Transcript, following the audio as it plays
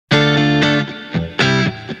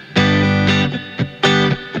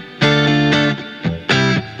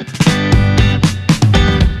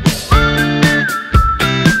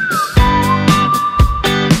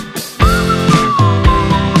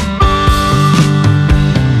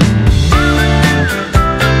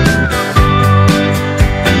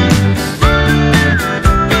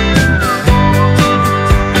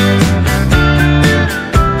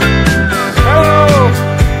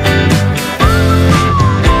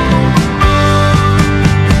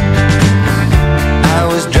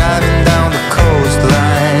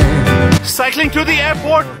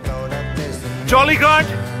Jolly God.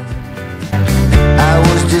 I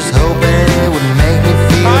was just hoping it would make me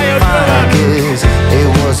feel fine, 'cause it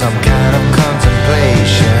was some kind of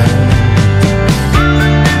contemplation.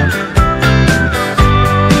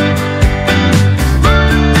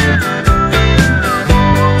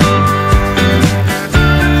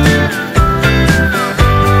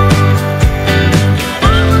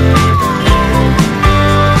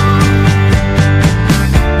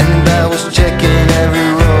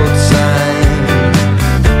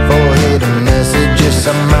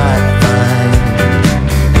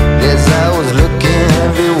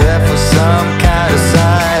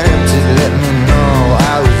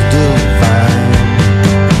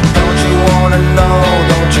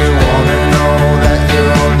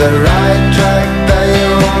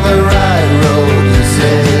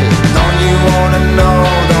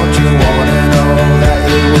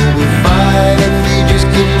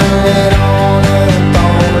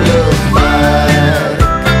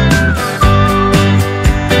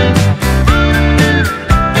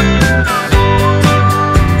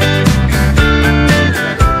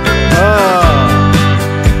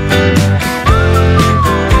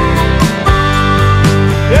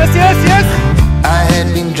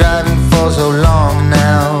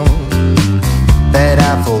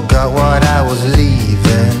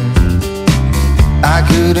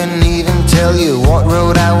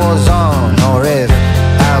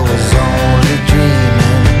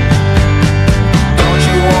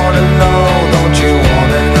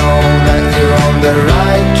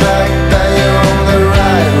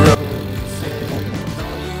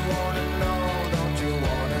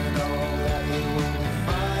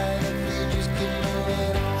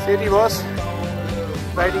 City boss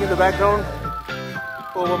riding in the background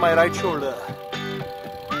over my right shoulder.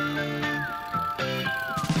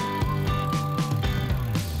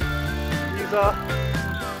 These are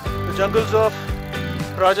the jungles of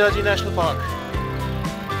Rajaji National Park.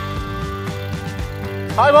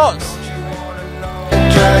 Hi boss!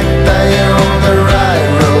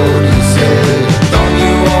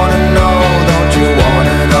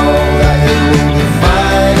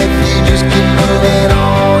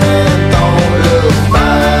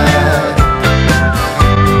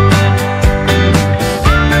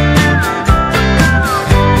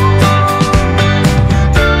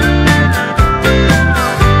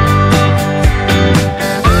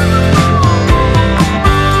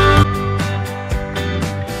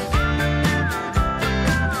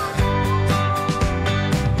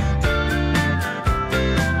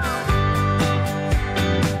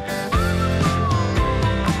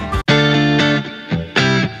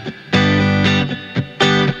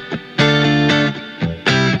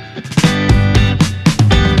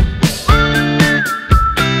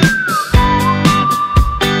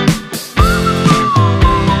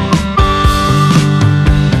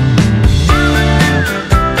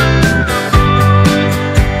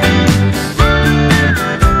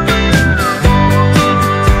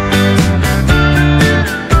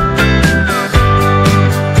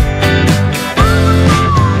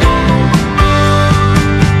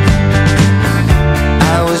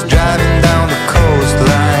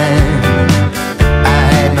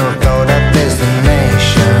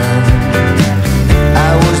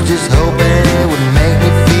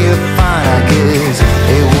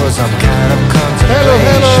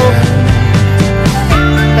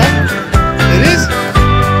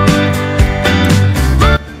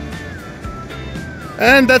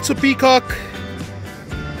 And that's a peacock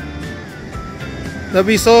that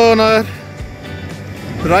we saw on our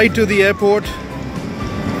ride to the airport.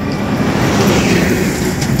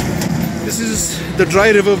 This is the dry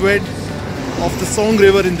riverbed of the Song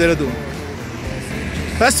River in Dehradun.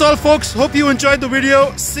 That's all folks, hope you enjoyed the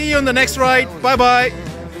video. See you on the next ride. Bye bye.